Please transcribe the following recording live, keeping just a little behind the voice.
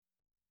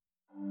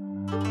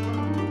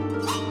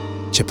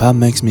Japan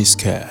Makes Me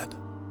Scared,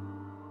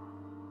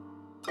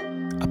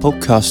 a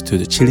podcast to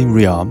the chilling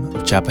realm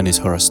of Japanese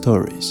horror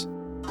stories.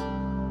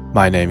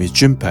 My name is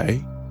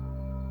Junpei,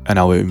 and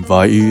I will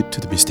invite you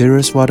to the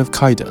mysterious world of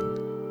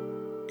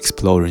Kaidan,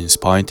 exploring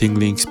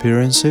spine-tingling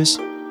experiences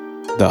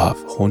that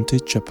have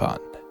haunted Japan.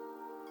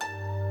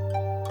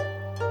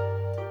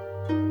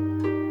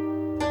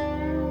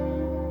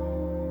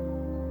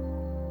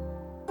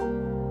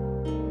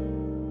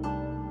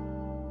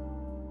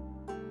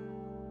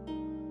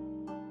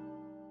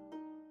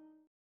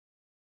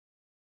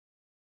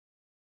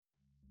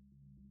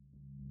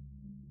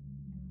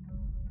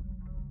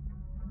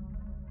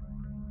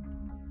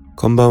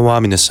 Konbanwa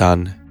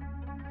minasan.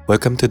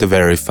 Welcome to the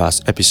very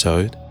first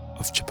episode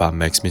of Japan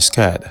Makes Me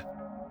Scared.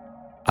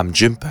 I'm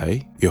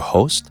Junpei, your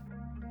host,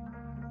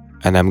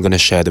 and I'm gonna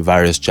share the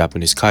various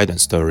Japanese Kaidan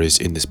stories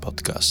in this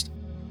podcast.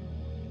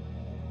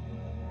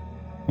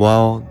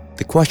 Well,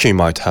 the question you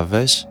might have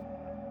is,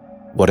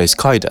 what is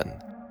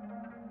Kaidan?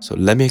 So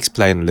let me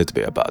explain a little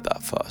bit about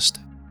that first.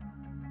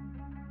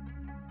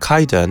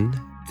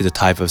 Kaidan is a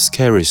type of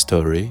scary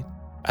story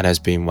and has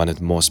been one of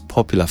the most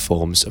popular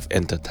forms of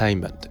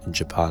entertainment in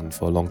Japan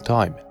for a long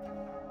time.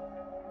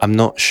 I'm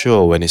not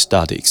sure when it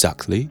started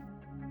exactly,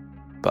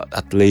 but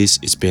at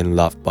least it's been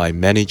loved by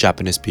many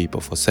Japanese people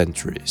for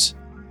centuries.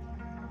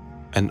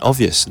 And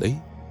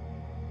obviously,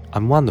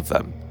 I'm one of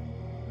them.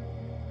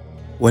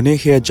 When you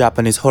hear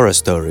Japanese horror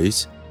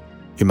stories,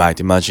 you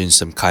might imagine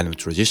some kind of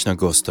traditional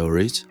ghost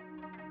stories,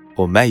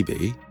 or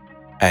maybe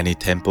any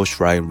temple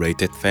shrine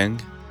related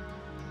thing.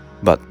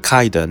 But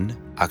Kaidan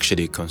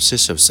actually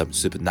consists of some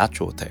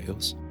supernatural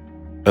tales,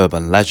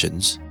 urban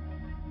legends,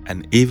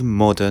 and even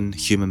modern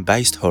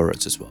human-based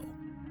horrors as well,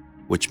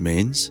 which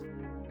means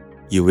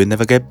you will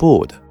never get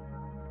bored,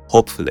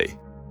 hopefully.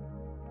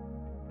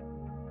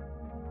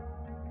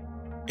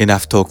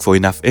 Enough talk for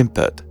enough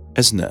input,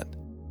 isn't it?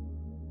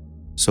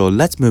 So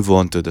let's move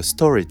on to the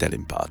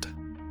storytelling part.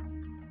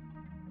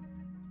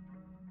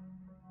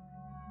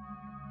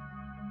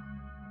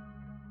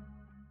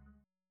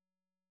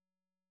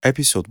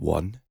 Episode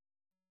 1: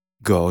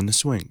 Go on a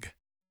Swing.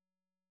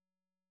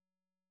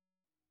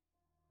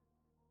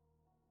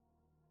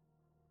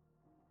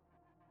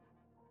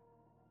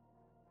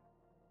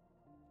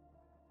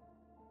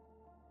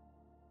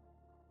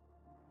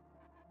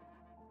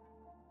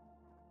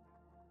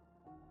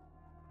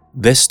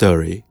 This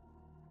story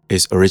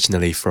is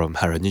originally from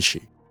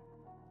Haranishi.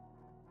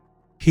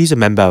 He's a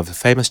member of the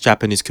famous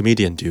Japanese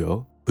comedian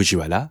duo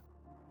Fujiwara,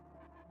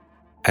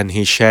 and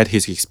he shared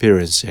his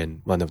experience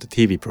in one of the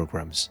TV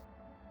programs.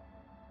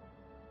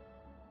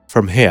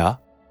 From here,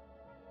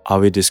 I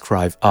will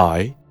describe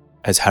I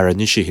as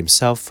Haranishi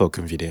himself for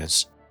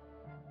convenience.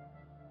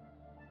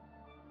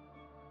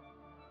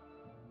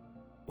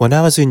 When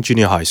I was in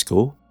junior high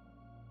school,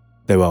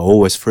 there were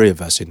always 3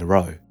 of us in a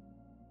row.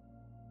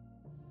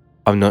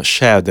 I'm not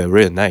sure their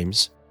real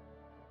names,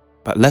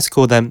 but let's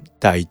call them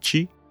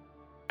Daichi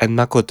and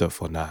Makoto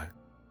for now.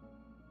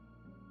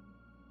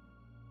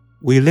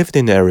 We lived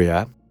in an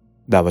area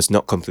that was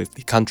not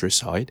completely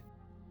countryside,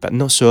 but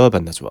not so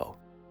urban as well.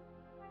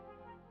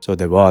 So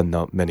there were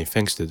not many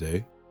things to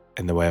do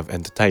in the way of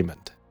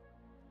entertainment.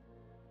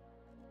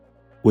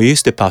 We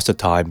used to pass the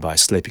time by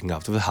sleeping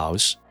out of the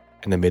house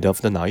in the middle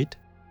of the night,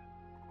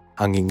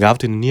 hanging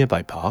out in a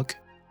nearby park,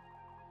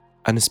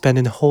 and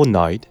spending the whole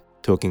night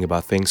talking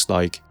about things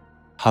like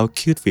how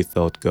cute we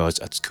thought girls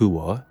at school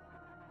were,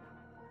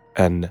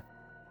 and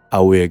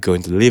how we are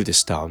going to leave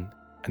this town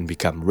and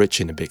become rich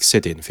in a big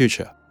city in the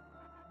future.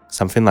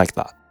 Something like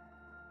that.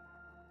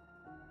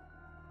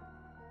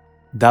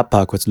 That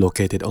park was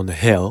located on a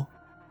hill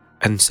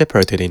and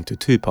separated into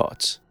 2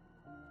 parts.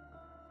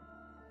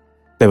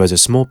 There was a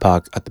small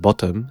park at the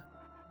bottom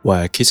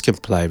where kids can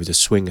play with a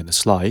swing and a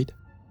slide,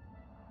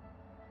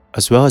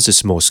 as well as a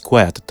small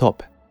square at the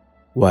top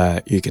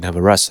where you can have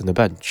a rest on a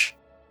bench.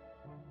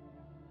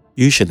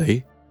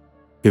 Usually,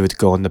 we would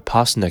go on the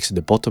path next to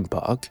the bottom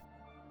park,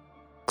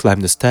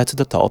 climb the stair to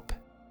the top,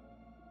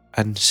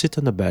 and sit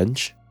on the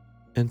bench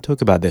and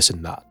talk about this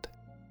and that.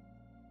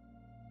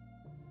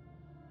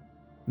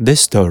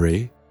 This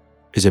story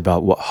is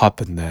about what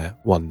happened there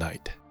one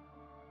night.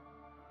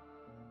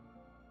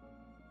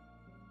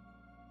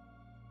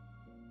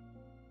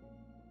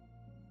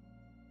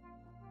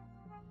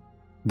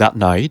 That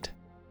night,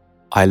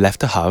 I left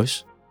the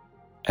house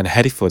and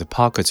headed for the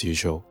park as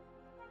usual.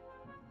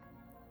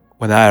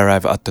 When I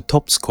arrived at the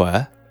top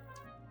square,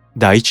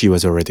 Daichi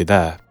was already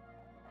there.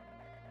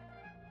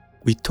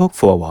 We talked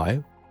for a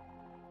while,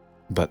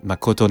 but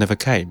Makoto never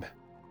came.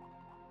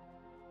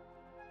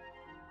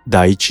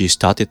 Daichi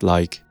started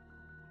like,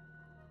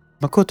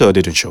 "Makoto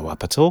didn't show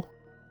up at all.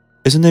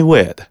 Isn't it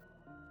weird?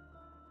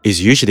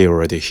 He's usually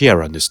already here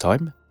around this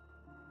time."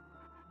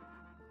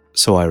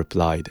 So I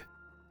replied,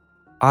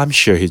 "I'm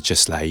sure he's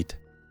just late.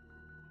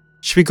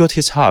 Should we go to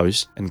his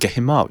house and get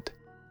him out?"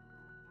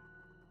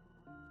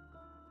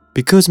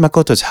 Because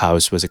Makoto's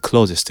house was the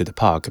closest to the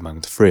park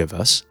among the 3 of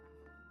us,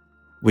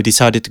 we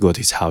decided to go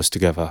to his house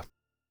together.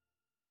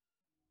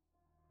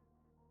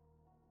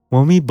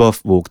 When we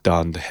both walked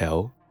down the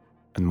hill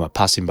and were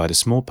passing by the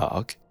small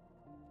park,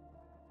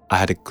 I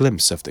had a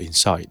glimpse of the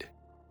inside.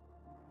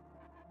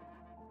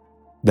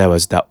 There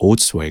was that old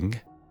swing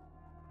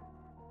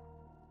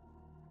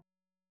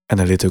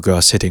and a little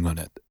girl sitting on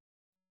it.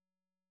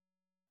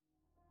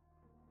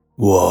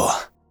 Whoa,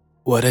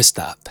 what is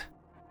that?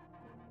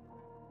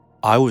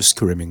 I was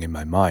screaming in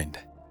my mind.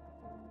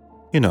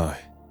 You know,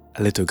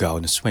 a little girl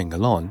on a swing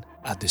alone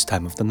at this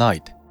time of the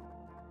night.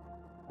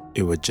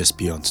 It was just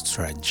beyond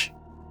strange.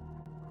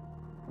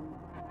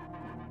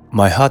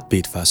 My heart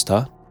beat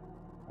faster,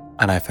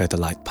 and I felt a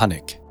light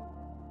panic.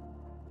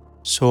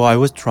 So I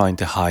was trying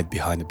to hide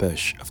behind the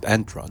bush of the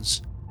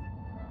entrance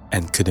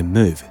and couldn't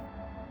move.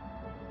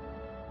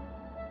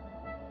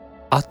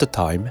 At the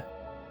time,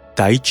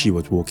 Daichi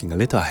was walking a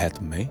little ahead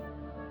of me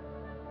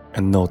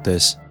and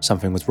noticed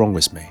something was wrong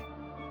with me.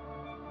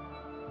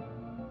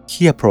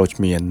 He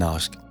approached me and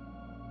asked,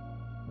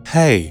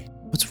 "Hey,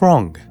 what's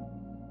wrong?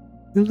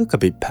 You look a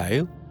bit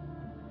pale."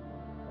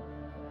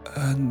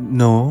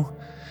 No,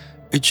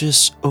 it's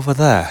just over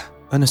there,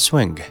 on a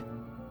swing.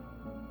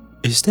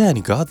 Is there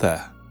any girl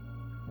there?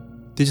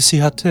 Did you see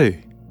her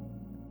too?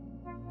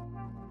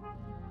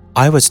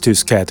 I was too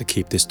scared to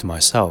keep this to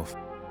myself,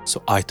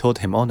 so I told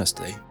him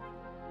honestly.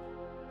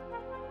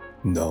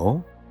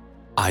 No,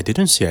 I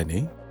didn't see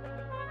any.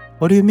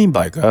 What do you mean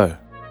by girl?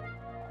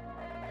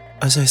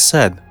 As I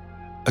said,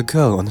 a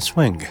girl on a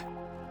swing.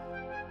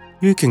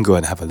 You can go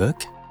and have a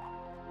look.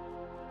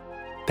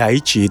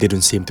 Daichi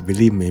didn't seem to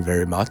believe me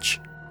very much,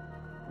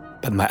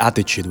 but my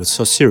attitude was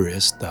so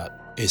serious that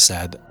he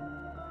said,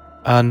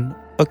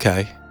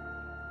 okay,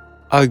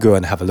 I'll go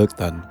and have a look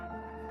then.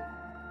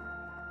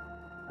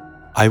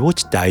 I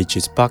watched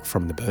Daichi's back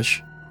from the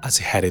bush as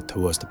he headed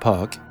towards the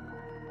park.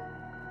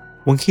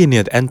 When he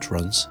neared the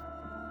entrance,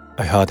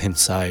 I heard him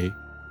say,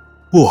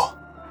 "Whoa!"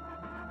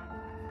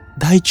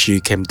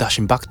 Daichi came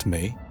dashing back to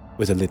me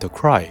with a little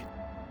cry.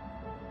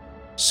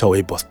 So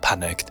we both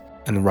panicked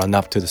and ran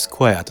up to the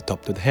square at the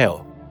top of the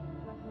hill.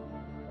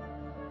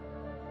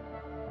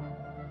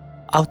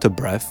 Out of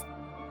breath,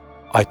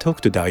 I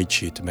talked to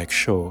Daichi to make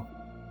sure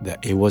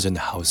that it wasn't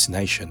a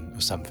hallucination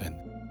or something.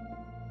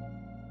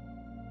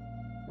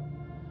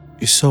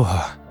 You saw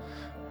her,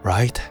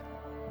 right?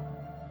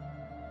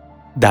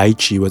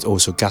 Daichi was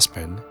also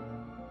gasping,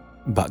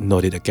 but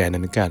nodded again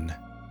and again.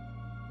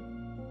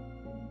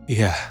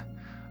 Yeah,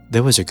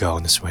 there was a girl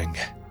on the swing.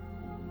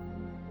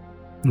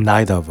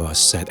 Neither of us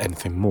said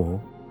anything more,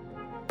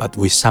 but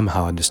we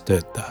somehow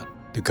understood that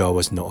the girl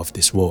was not of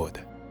this world.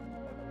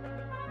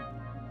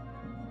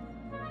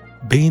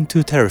 Being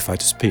too terrified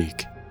to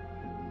speak,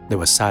 there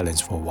was silence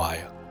for a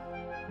while.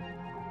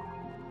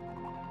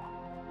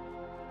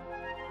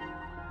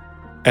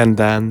 And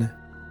then,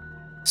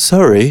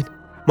 "Sorry,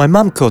 my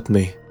mum caught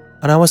me,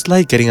 and I was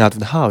late getting out of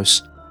the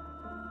house.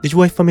 Did you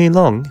wait for me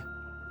long?"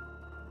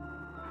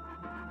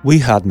 We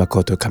had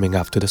Makoto coming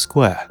up to the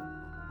square.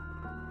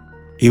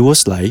 He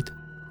was late,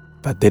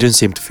 but didn't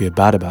seem to feel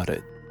bad about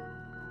it.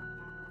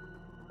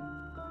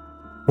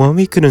 When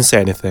we couldn't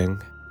say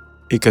anything,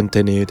 he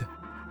continued,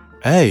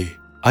 "Hey,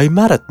 are you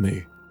mad at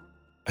me?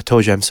 I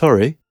told you I'm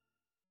sorry."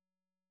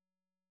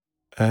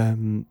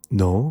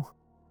 No,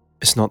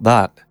 it's not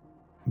that.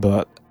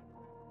 But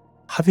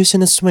have you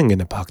seen a swing in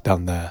the park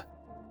down there?"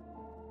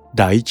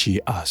 Daichi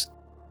asked.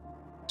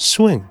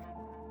 "Swing?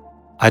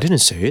 I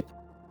didn't see it.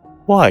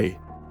 Why?"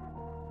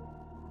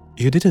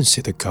 "You didn't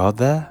see the girl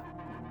there?"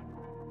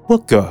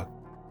 "What girl?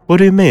 What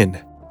do you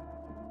mean?"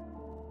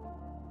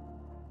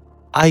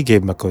 I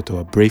gave Makoto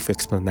a brief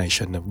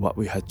explanation of what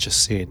we had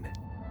just seen.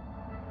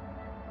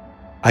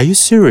 "Are you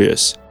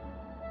serious?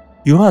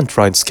 You aren't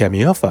trying to scare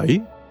me off, are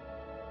you?"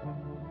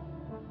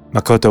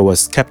 Makoto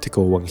was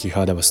skeptical when he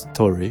heard our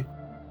story.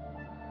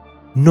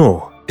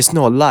 "No, it's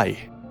not a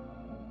lie."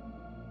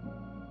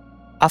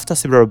 After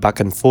several back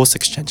and forth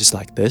exchanges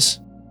like this,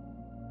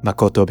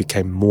 Makoto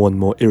became more and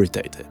more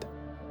irritated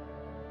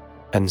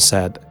and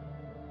said,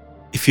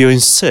 "If you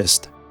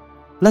insist,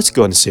 let's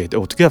go and see it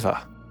all together."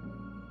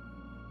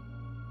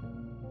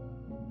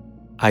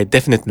 I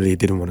definitely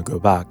didn't want to go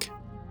back.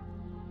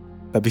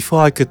 But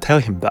before I could tell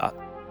him that,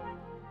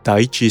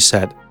 Daichi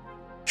said,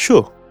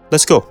 "Sure,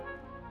 let's go."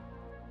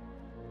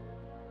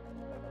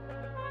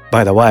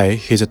 By the way,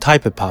 he's a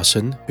type of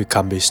person who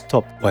can't be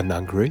stopped when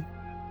angry,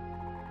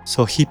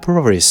 so he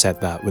probably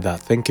said that without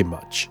thinking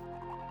much.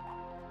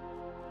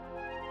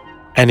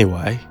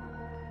 Anyway,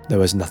 there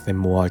was nothing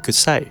more I could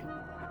say.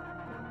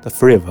 The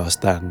three of us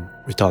then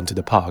returned to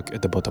the park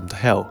at the bottom of the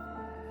hill.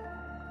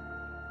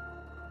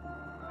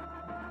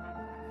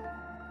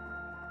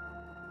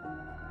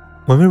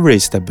 When we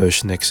reached the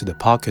bush next to the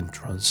park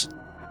entrance,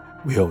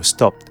 we all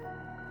stopped.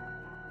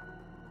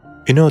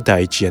 You know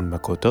Daichi and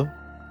Makoto?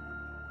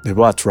 They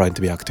were trying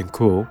to be acting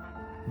cool,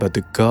 but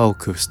the girl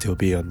could still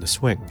be on the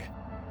swing.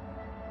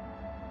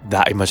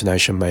 That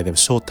imagination made them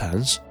so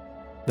tense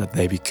that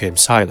they became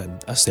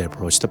silent as they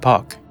approached the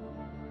park.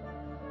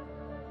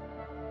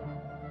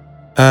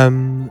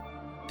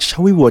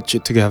 Shall we watch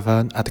it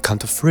together at the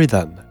count of 3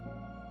 then?"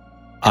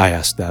 I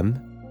asked them,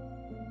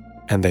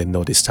 and they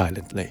nodded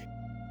silently.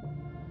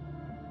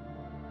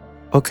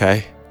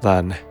 Okay,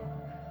 then,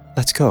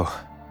 let's go.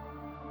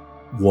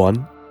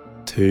 1,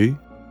 2,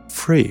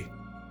 3.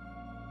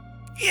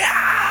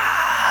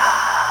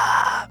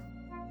 Yeah!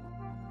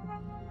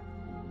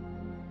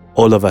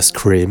 All of us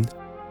screamed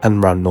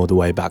and ran all the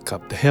way back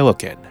up the hill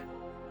again.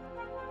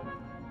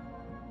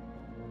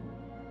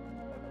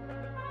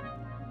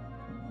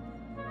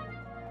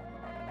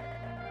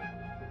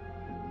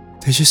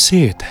 Did you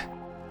see it?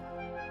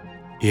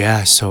 Yeah,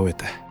 I saw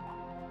it.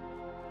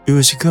 It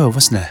was a girl,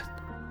 wasn't it?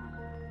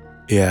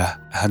 Yeah,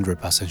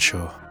 100%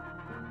 sure.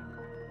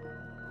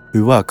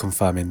 We were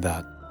confirming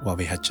that what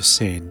we had just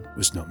seen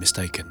was not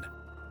mistaken.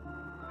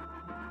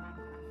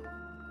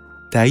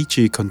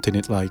 Daichi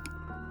continued like,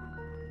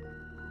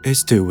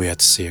 it's too weird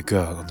to see a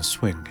girl on a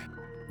swing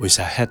with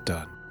her head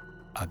down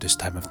at this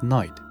time of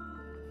night.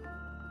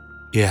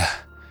 Yeah,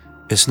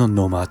 it's not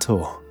normal at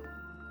all.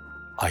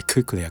 I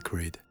quickly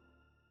agreed.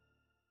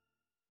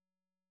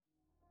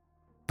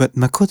 But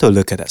Makoto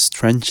looked at us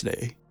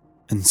strangely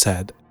and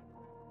said,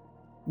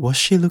 was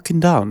she looking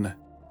down?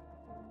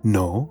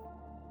 No.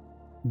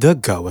 The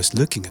girl was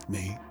looking at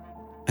me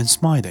and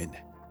smiling.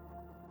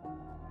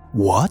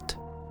 What?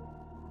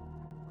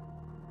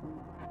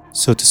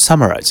 So to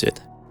summarize it,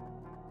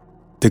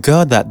 the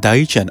girl that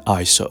Daichi and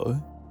I saw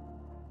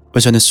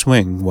was on a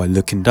swing while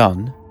looking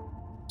down,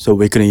 so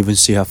we couldn't even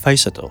see her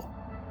face at all.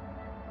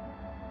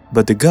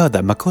 But the girl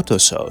that Makoto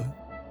saw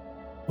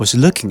was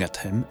looking at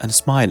him and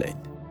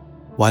smiling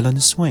while on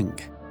the swing.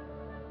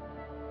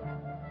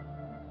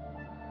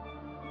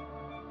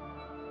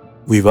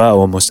 We were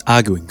almost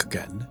arguing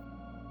again,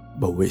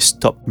 but we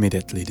stopped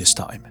immediately this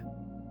time.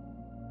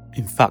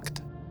 In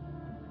fact,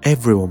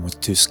 everyone was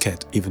too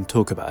scared to even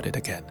talk about it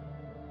again.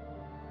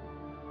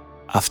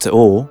 After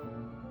all,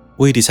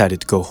 we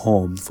decided to go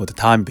home for the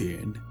time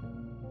being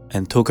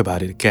and talk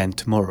about it again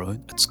tomorrow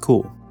at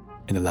school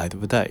in the light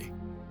of the day.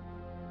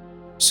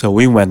 So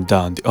we went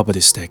down the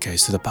opposite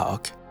staircase to the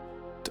park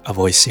to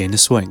avoid seeing the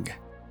swing.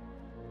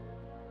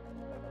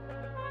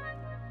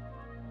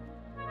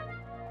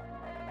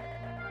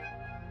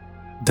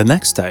 The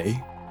next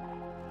day,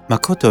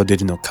 Makoto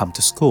did not come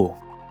to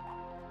school.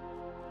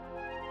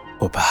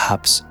 Or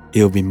perhaps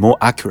it would be more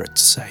accurate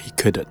to say he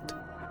couldn't.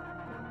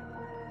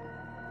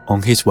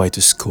 On his way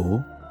to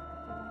school,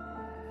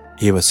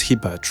 he was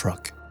hit by a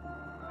truck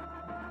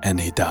and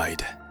he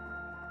died.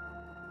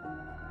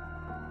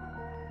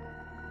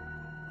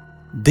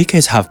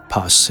 Decades have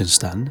passed since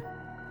then,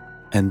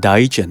 and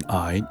Daichi and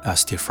I are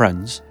still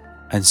friends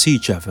and see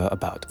each other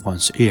about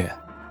once a year.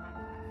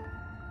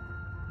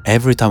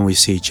 Every time we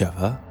see each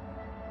other,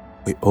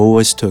 we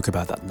always talk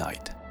about that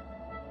night.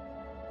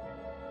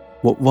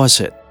 What was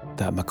it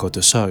that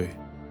Makoto saw?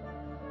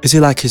 Is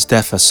it like his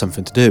death has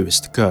something to do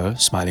with the girl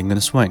smiling on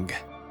a swing?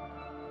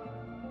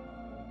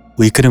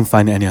 We couldn't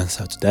find any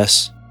answer to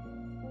this.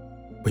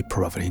 We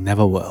probably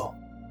never will.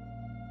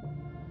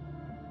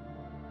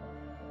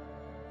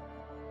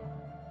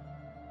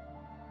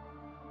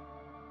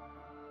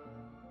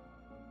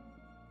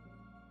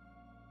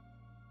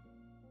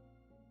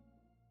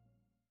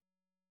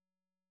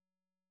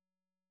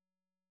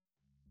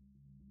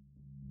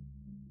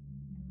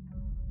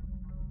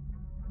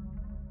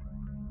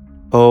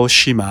 Oh,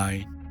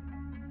 Shimai,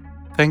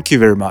 thank you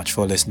very much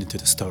for listening to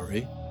the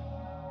story.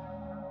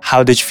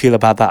 How did you feel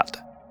about that?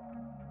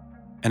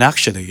 And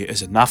actually,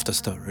 as an after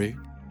story,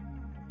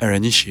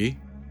 Aranishi,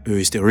 who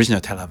is the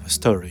original teller of the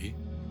story,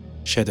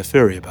 shared a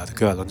theory about the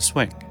girl on the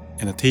swing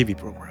in a TV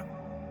program.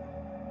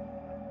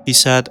 He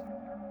said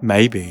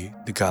maybe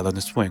the girl on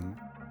the swing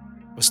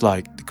was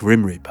like the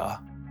Grim Reaper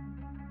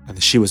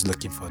and she was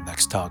looking for the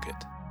next target.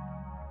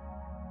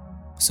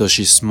 So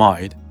she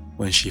smiled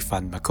when she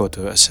found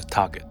Makoto as a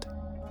target.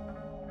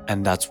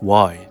 And that's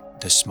why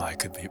the smile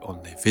could be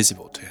only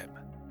visible to him.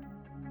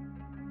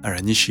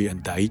 Aranishi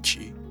and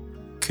Daichi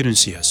couldn't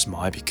see her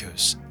smile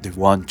because they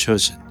weren't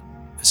chosen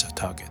as a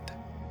target.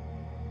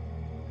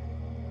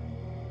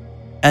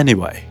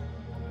 Anyway,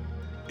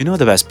 you know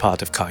the best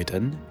part of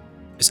Kaiden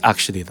is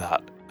actually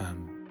that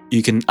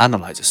you can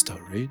analyze a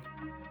story,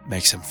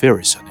 make some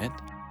theories on it,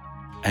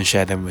 and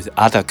share them with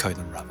other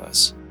Kaiden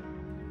lovers.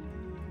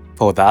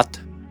 For that,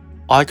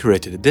 I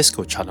created a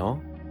Discord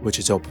channel which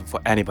is open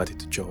for anybody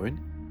to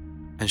join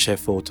and share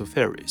photo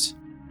theories.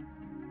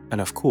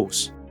 And of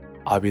course,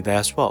 I'll be there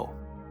as well.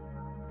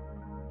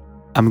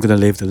 I'm gonna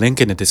leave the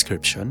link in the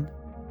description,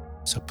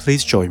 so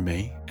please join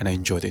me and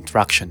enjoy the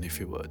interaction if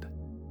you would.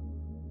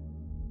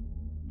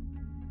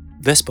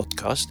 This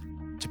podcast,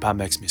 Japan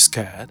Makes Me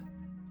Scared,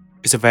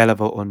 is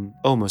available on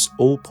almost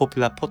all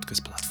popular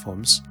podcast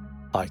platforms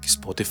like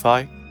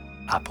Spotify,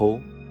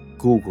 Apple,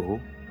 Google,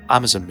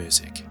 Amazon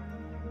Music.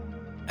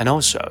 And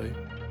also,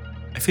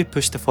 if you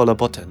push the follow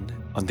button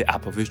on the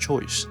app of your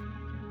choice.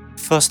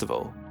 First of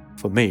all,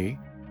 for me,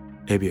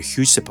 it'll be a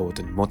huge support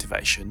and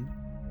motivation,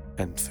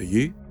 and for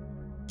you,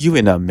 you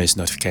will not miss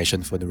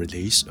notification for the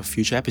release of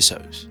future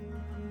episodes.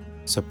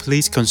 So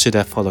please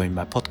consider following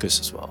my podcast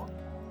as well.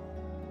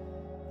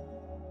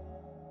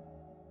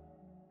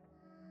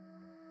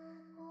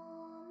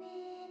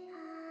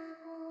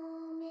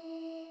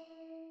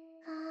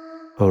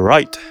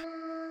 Alright,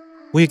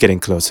 we're getting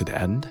close to the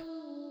end.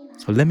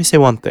 So let me say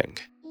one thing.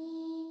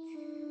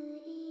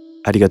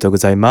 ありがとうご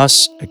ざいま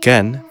す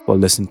again for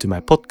listening to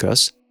my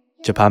podcast,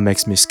 Japan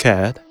Makes Me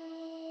Scared.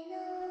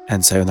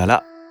 And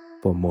sayonara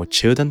for more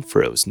children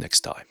thrills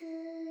next time.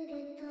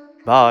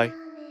 Bye.